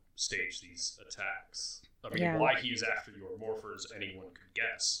stage these attacks. I mean, why he is after your morphers, anyone could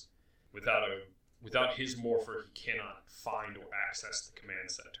guess. Without his morpher, he cannot find or access the command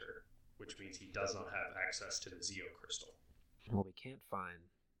center, which means he does not have access to the Zeo crystal. Well, we can't find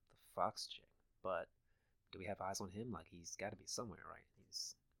the Fox chick, but do we have eyes on him? Like, he's got to be somewhere, right?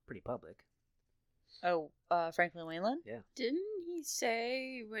 He's pretty public. Oh, Franklin Wayland? Yeah. Didn't he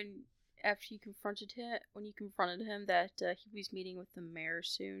say when you confronted him that he was meeting with the mayor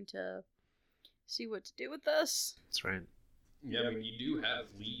soon to see what to do with us? That's right. Yeah, I mean, you do have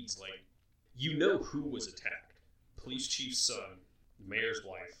leads, like, you know who was attacked. Police chief's son, the mayor's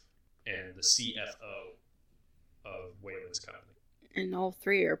wife, and the CFO of Wayland's company. And all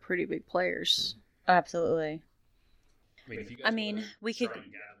three are pretty big players. Absolutely. I mean, we could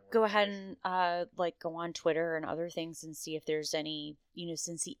go ahead and go on Twitter and other things and see if there's any,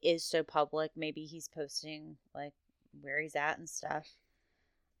 since he is so public, maybe he's posting like where he's at and stuff.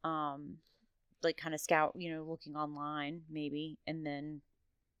 Like kind of scout, looking online maybe, and then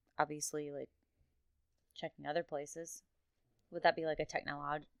obviously like checking other places. Would that be like a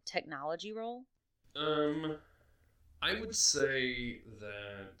technology role? I would say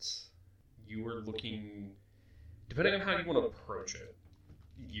that you were looking, depending on how you want to approach it,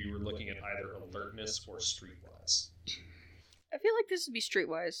 you were looking at either alertness or streetwise. I feel like this would be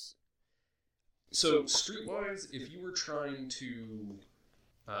streetwise. So streetwise, if you were trying to,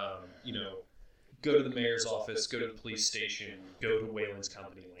 go to the mayor's office, go to the police station, go to Wayland's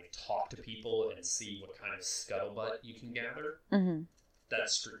company, like talk to people and see what kind of scuttlebutt you can gather,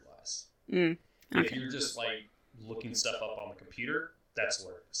 that's streetwise. Okay. If you're just like looking stuff up on the computer, that's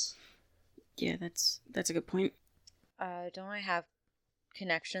alertness. Yeah, that's a good point. Don't I have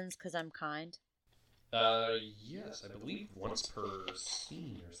connections because I'm kind? Yes, I believe once per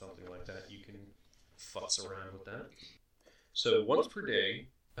scene or something like that, you can futz around with that. So once per day,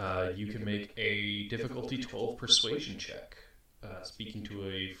 you can make a difficulty 12 persuasion check, speaking to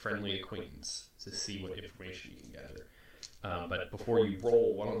a friendly acquaintance to see what information you can gather. But before you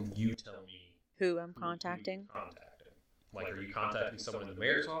roll, why don't you tell me who I'm contacting? Like, are you contacting someone in the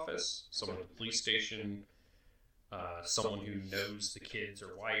mayor's office, someone at the police station, someone who knows the kids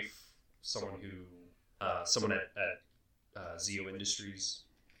or wife, someone at Zeo Industries?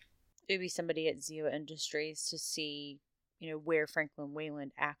 It would be somebody at Zeo Industries to see, where Franklin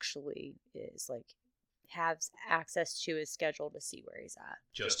Wayland actually is, like, has access to his schedule to see where he's at.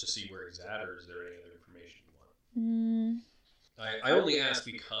 Just to see where he's at, or is there any other information you want? I only ask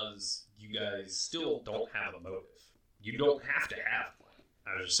because you guys still don't have a motive. You don't have to have one.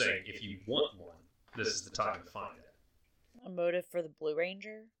 I was just saying, if you want one, this is the time to find it. A motive for the Blue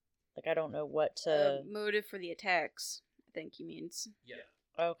Ranger? Like, I don't know what to... motive for the attacks, I think he means. Yeah.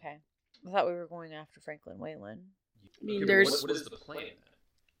 Okay. I thought we were going after Franklin Wayland. I mean, what is the plan then?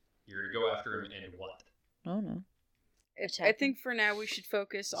 You're going to go after him and what? Oh, no. I think for now we should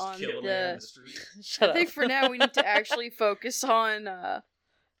focus on kill the street. I think for now we need to actually focus on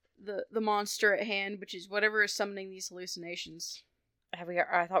the monster at hand, which is whatever is summoning these hallucinations. I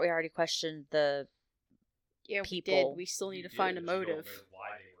thought we already questioned the people. We did. We still need to find a motive. You don't know why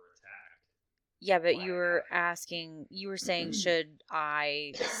they were attacked. Yeah, but you were saying, should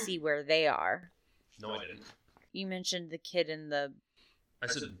I see where they are? No, I didn't. You mentioned the kid in the... I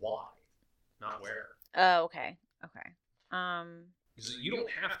said why, not where. Oh, okay. Because you don't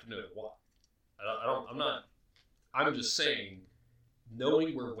have to know why. I'm just saying,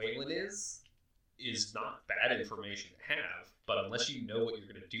 knowing where Wayland is not bad information to have, but unless you know what you're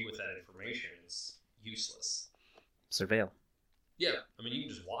going to do with that information, it's useless. Surveil. Yeah, I mean, you can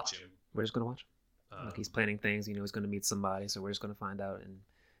just watch him. We're just going to watch him. Like, he's planning things, he's going to meet somebody, so we're just going to find out, and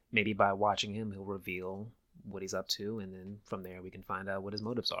maybe by watching him, he'll reveal what he's up to, and then from there we can find out what his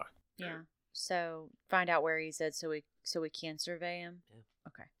motives are. Yeah. So find out where he's at so we can survey him. Yeah.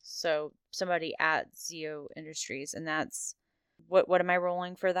 Okay. So somebody at Zeo Industries, and that's what am I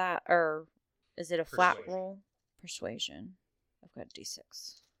rolling for that, or is it a flat roll? Persuasion. I've got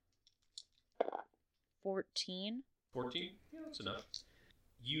D6. 14. 14? Yeah, that's enough.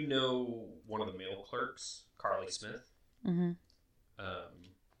 You know one of the mail clerks, Carly Smith. Mm-hmm.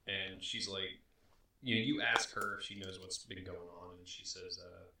 And she's like, you ask her if she knows what's been going on, and she says,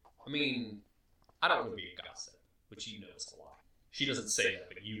 I mean, I don't want to be a gossip, which you know is a lie. She doesn't say that,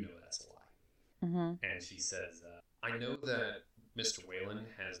 but you know that's a lie. Mm-hmm. And she says, I know that Mr. Whalen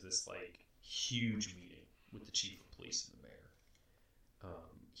has this, huge meeting with the chief of police and the mayor.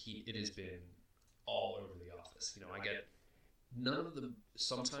 It has been all over the office. I get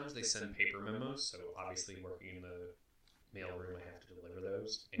sometimes they send paper memos, so obviously working in the mailroom, I have to deliver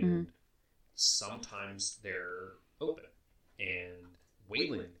those, and sometimes they're open. And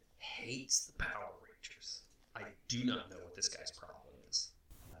Wayland hates the Power Rangers. I do not know what this guy's problem is.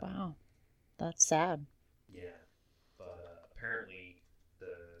 Wow, that's sad. Yeah, but apparently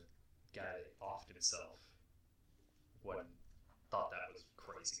the guy that offed himself thought that was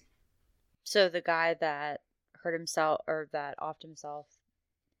crazy. So the guy that hurt himself or that offed himself,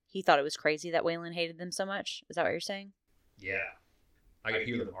 he thought it was crazy that Waylon hated them so much? Is that what you're saying? Yeah. I could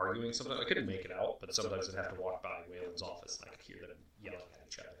hear them arguing sometimes. I couldn't make it out, but sometimes I'd have to walk by Waylon's office and I could hear them yelling at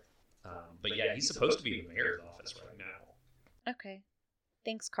each other. But yeah, he's supposed to be in the mayor's office right now. Okay.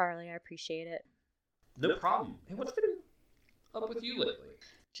 Thanks, Carly. I appreciate it. No problem. Hey, what's been up with you lately?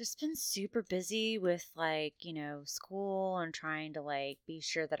 Just been super busy with school and trying to be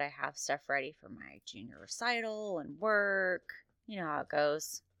sure that I have stuff ready for my junior recital and work. You know how it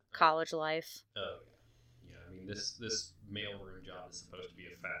goes. College life. Oh yeah. I mean this mailroom job is supposed to be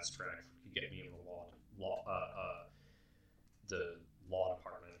a fast track to get me in the law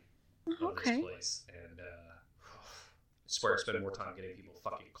department of this place, and I swear I spend more time getting people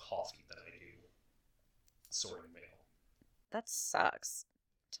fucking coffee than I do sorting mail. That sucks.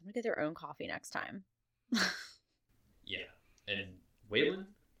 Tell them to get their own coffee next time. Yeah. And Waylon?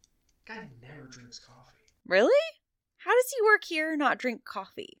 Guy never drinks coffee. Really? How does he work here and not drink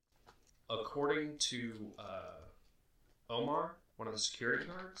coffee? According to Omar, one of the security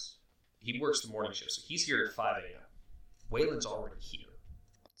guards, he works the morning shift, so he's here at 5 a.m. Waylon's already here.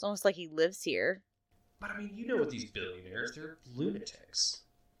 It's almost like he lives here. But I mean, you know what these billionaires, they're lunatics.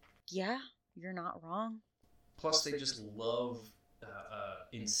 Yeah, you're not wrong. Plus, they just love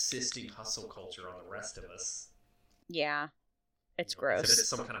insisting hustle culture on the rest of us. Yeah, it's gross. As if it's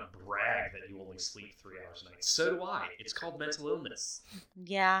some kind of brag that you only sleep 3 hours a night. So do I. It's called mental illness.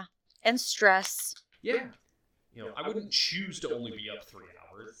 Yeah, and stress. Yeah. I wouldn't choose to only be up 3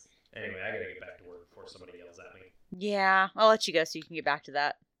 hours. Anyway, I gotta get back to work before somebody yells at me. Yeah, I'll let you go so you can get back to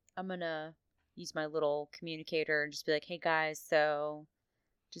that. I'm gonna use my little communicator and just be like, hey guys, so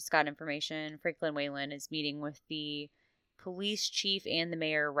just got information. Franklin Whalen is meeting with the police chief and the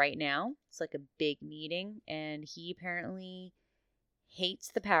mayor right now. It's like a big meeting, and he apparently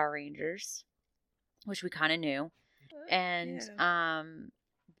hates the Power Rangers, which we kind of knew. And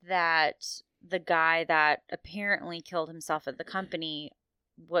that the guy that apparently killed himself at the company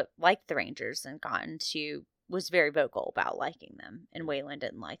liked the Rangers and was very vocal about liking them, and Waylon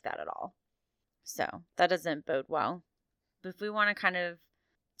didn't like that at all. So that doesn't bode well. But if we want to kind of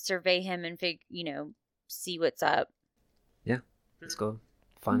survey him and see what's up. Yeah, let's go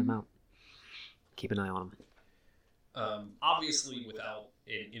find him out. Keep an eye on him. Obviously, without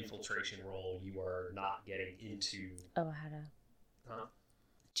an infiltration role, you are not getting into. Oh, I had a. Huh?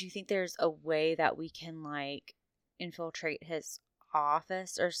 Do you think there's a way that we can infiltrate his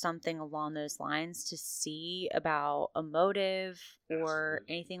office or something along those lines to see about a motive or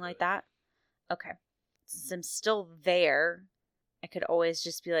anything like that? Okay. Since I'm still there, I could always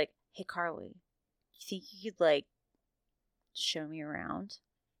just be like, hey, Carly, you think you could show me around?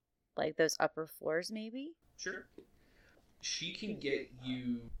 Those upper floors maybe? Sure. She can get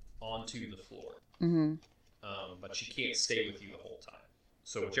you onto the floor. Mm-hmm. But she can't stay with you the whole time.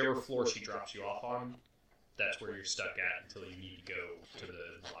 So whichever floor she drops you off on, that's where you're stuck at until you need to go to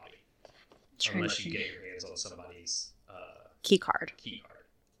the lobby. Unless you get your hands on somebody's key card.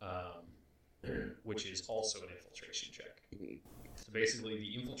 Which is also an infiltration check. So basically,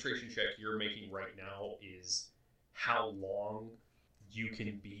 the infiltration check you're making right now is how long you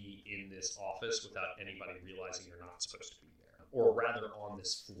can be in this office without anybody realizing you're not supposed to be there. Or rather, on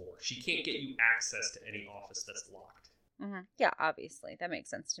this floor. She can't get you access to any office that's locked. Mm-hmm. Yeah, obviously. That makes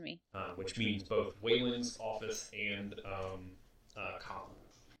sense to me. Which means both Wayland's office and Colin.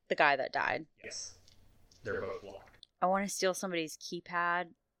 The guy that died. Yes. They're both locked. I want to steal somebody's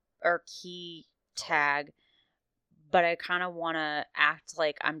keypad or key tag, but I kind of want to act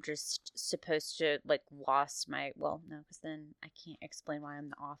like I'm just supposed to lost my, well, no, because then I can't explain why I'm in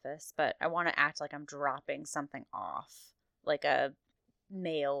the office, but I want to act like I'm dropping something off, like a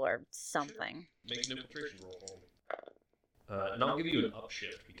mail or something. Sure. Make an infiltration roll for me. And I'll give you an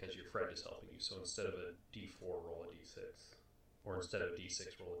upshift because your friend is helping you, so instead of a D4, roll a D6. Or instead of a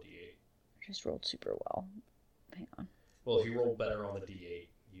d6, roll a d8. I just rolled super well. Hang on. Well, if you roll better on the d8,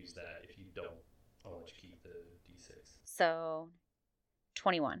 use that. If you don't, I'll let you keep the d6. So,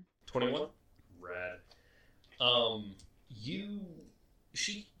 21. 21? Rad.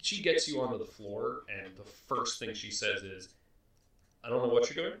 She gets you onto the floor, and the first thing she says is, I don't know what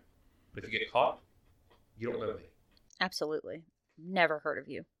you're doing, but if you get caught, you don't know me. Absolutely. Never heard of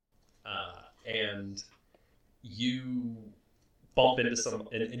you. And you bump into someone,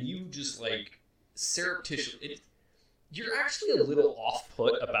 and you just, like, surreptitiously... You're actually a little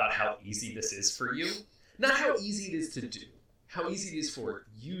off-put about how easy this is for you. Not how easy it is to do. How easy it is for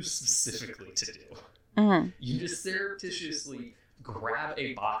you specifically to do. Mm-hmm. You just surreptitiously grab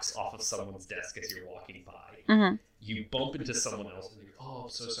a box off of someone's desk as you're walking by. Mm-hmm. You bump into someone else, and you're, oh, I'm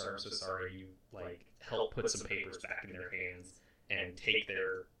so sorry. You, like, help put some papers back in their hands and take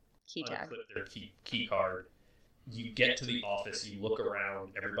their Key tag. unclip their key card. You get to the office, you look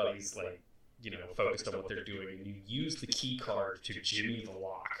around, everybody's, like, focused on what they're doing, and you use the key card to jimmy the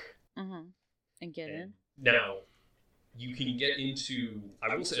lock. Mm-hmm. And get in. Now, you can get into,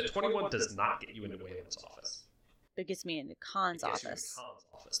 I will say, a 21 does not get you into Wayland's office. It gets me into Khan's It gets office. you into Khan's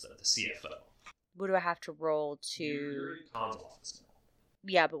office, though, the CFO. What do I have to roll to... You're in Khan's office now.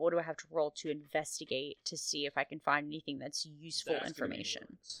 Yeah, but what do I have to roll to investigate to see if I can find anything that's useful That's gonna be information?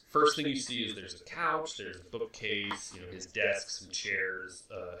 yours. First thing you see is there's a couch, there's a bookcase, his desk, some chairs,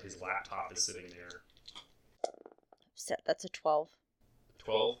 his laptop is sitting there. That's a 12.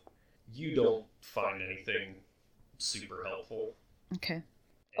 12. You don't find anything super helpful. Okay.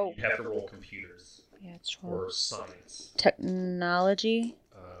 And you have to roll computers Yeah, it's 12. or science. Technology?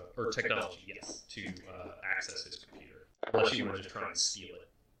 Or technology, yes, to access his computer. Unless you want to just try and steal it.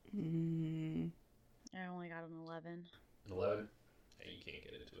 I only got an 11. An 11? Yeah, you can't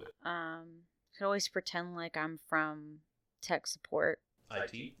get into it. Could always pretend like I'm from tech support.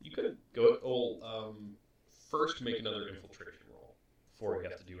 IT? You could go, first make another infiltration roll before you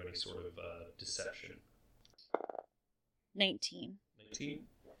have to do any sort of deception. 19. 19?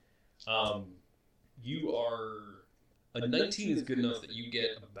 You are... A 19 is good enough that you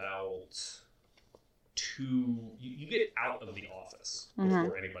get about 2... You get out of the office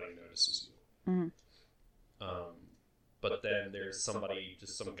before anybody notices you. Mm-hmm. But then there's somebody,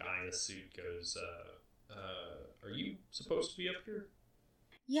 just some guy in a suit goes, are you supposed to be up here?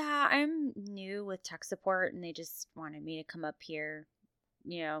 Yeah, I'm new with tech support, and they just wanted me to come up here.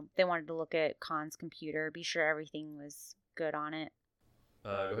 They wanted to look at Khan's computer, be sure everything was good on it. Go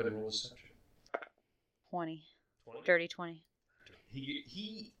ahead and roll deception. 20. 20? Dirty 20.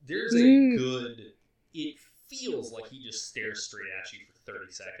 There's a good, it feels like he just stares straight at you for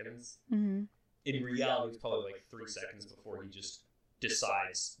 30 seconds. Mm-hmm. In reality, it's probably like 3 seconds before he just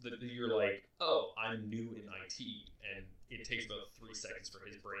decides that you're like, oh, I'm new in IT, and it takes about 3 seconds for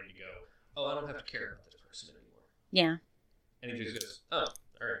his brain to go, oh, I don't have to care about this person anymore. Yeah. And he just goes, oh,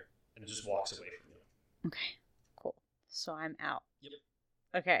 all right, and just walks away from you. Okay, cool. So I'm out. Yep.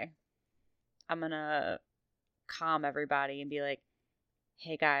 Okay. I'm gonna calm everybody and be like,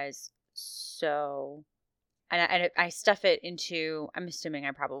 hey guys, so... And I stuff it into... I'm assuming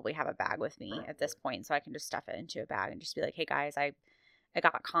I probably have a bag with me at this point, so I can just stuff it into a bag and just be like, hey guys, I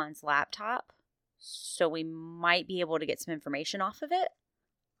got Khan's laptop, so we might be able to get some information off of it.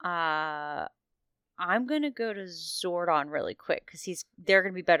 I'm going to go to Zordon really quick, because they're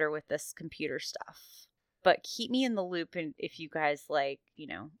going to be better with this computer stuff. But keep me in the loop and if you guys,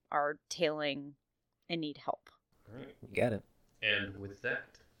 are tailing and need help. All right. You got it. And with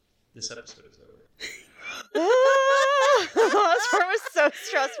that, this episode is over. This part was so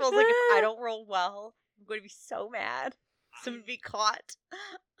stressful. I was like, if I don't roll well, I'm going to be so mad. Someone be caught.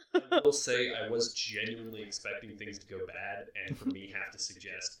 I will say I was genuinely expecting things to go bad, and for me have to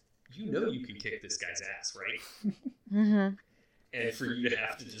suggest, you can kick this guy's ass, right? Mm-hmm. And for you to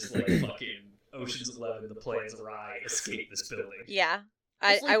have to just fucking Ocean's 11, the plans awry, escape this building. Yeah.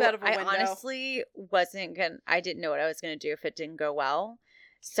 Just leap out of a I window. honestly I didn't know what I was going to do if it didn't go well.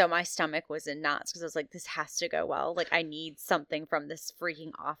 So my stomach was in knots because I was like, this has to go well. I need something from this freaking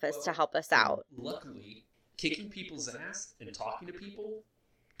office to help us out. Luckily, kicking people's ass and talking to people,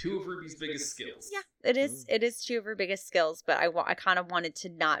 two of Ruby's biggest skills. Yeah, it is. It is two of her biggest skills, but I kind of wanted to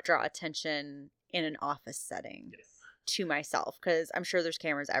not draw attention in an office setting to myself, because I'm sure there's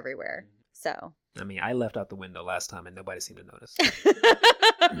cameras everywhere. So. I mean, I left out the window last time and nobody seemed to notice.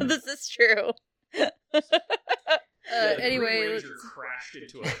 This is true. Anyway, Green Ranger crashed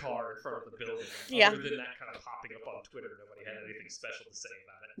into a car in front of the building. Yeah. Other than that kind of popping up on Twitter, nobody had anything special to say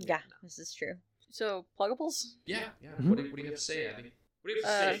about it. Yeah, this is true. So, pluggables? Yeah. Mhm. What do you have to say, Abby? What do you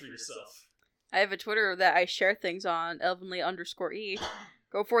have to say for yourself? I have a Twitter that I share things on, elvenly_e.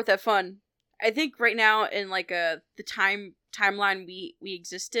 Go forth, have fun. I think right now in like the timeline we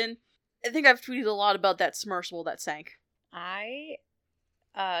exist in, I think I've tweeted a lot about that submersible that sank. I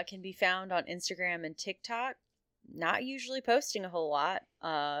can be found on Instagram and TikTok. Not usually posting a whole lot.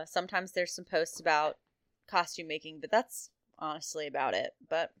 Sometimes there's some posts about costume making, but that's honestly about it.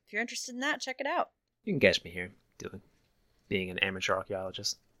 But if you're interested in that, check it out. You can catch me here, being an amateur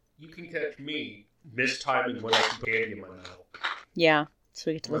archaeologist. You can catch me mistiming when I put candy in my mouth. Yeah, so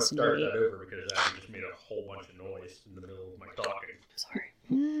we get to I'm going to listen to start it. that over because I just made a whole bunch of noise in the middle of my talking. Sorry.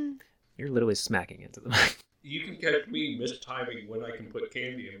 You're literally smacking into the mic. You can catch me mistiming when I can put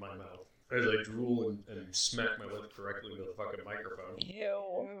candy in my mouth as I drool and smack my lips directly into the fucking microphone.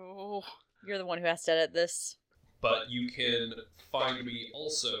 Ew. You're the one who has to edit this. But you can find me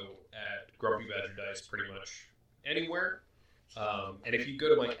also at Grumpy Badger Dice pretty much anywhere. And if you go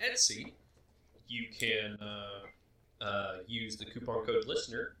to my Etsy, you can use the coupon code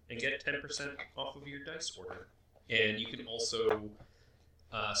LISTENER and get 10% off of your dice order. And you can also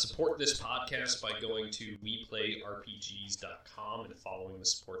support this podcast by going to WePlayRPGs.com and following the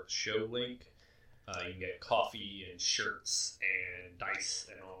support the show link. You can get coffee and shirts and dice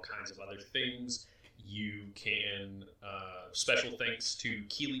and all kinds of other things. You can, special thanks to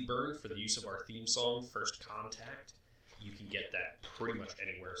Keely Byrne for the use of our theme song, First Contact. You can get that pretty much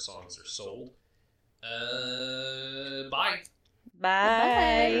anywhere songs are sold. Bye.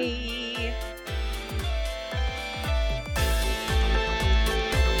 Bye.